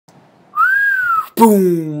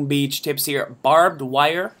Boom! Beach tips here. Barbed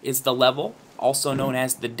Wire is the level, also known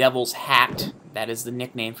as the Devil's Hat. That is the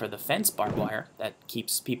nickname for the fence barbed wire that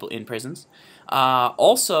keeps people in prisons.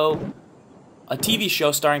 Also, a TV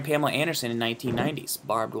show starring Pamela Anderson in 1990s,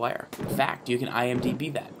 Barbed Wire. In fact, you can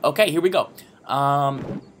IMDb that. Okay, here we go.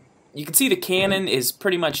 You can see the cannon is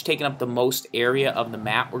pretty much taking up the most area of the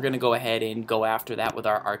map. We're going to go ahead and go after that with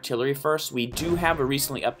our artillery first. We do have a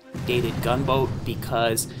recently updated gunboat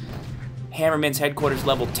because Hammerman's Headquarters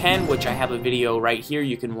level 10, which I have a video right here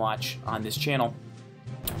you can watch on this channel,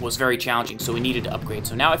 was very challenging, so we needed to upgrade.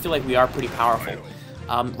 So now I feel like we are pretty powerful.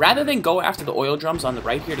 Rather than go after the oil drums on the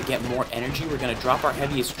right here to get more energy, we're going to drop our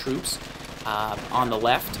heaviest troops on the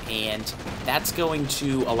left, and that's going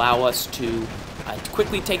to allow us to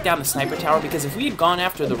quickly take down the sniper tower, because if we had gone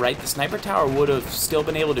after the right, the sniper tower would have still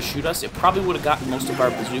been able to shoot us. It probably would have gotten most of our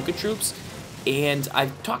bazooka troops, and I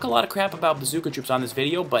talk a lot of crap about bazooka troops on this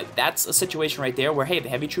video, but that's a situation right there where, hey, the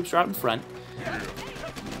heavy troops are out in front.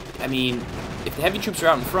 I mean, if the heavy troops are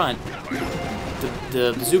out in front,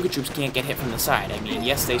 the bazooka troops can't get hit from the side. I mean,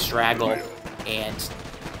 yes, they straggle, and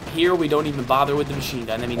here we don't even bother with the machine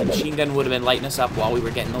gun. I mean, the machine gun would have been lighting us up while we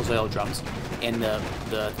were getting those oil drums, and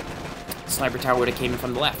the sniper tower would have came in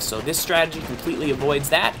from the left. So this strategy completely avoids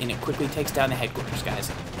that, and it quickly takes down the headquarters, guys.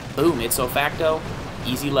 Boom, ipso facto,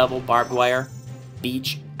 easy level, barbed wire,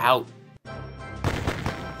 beach out.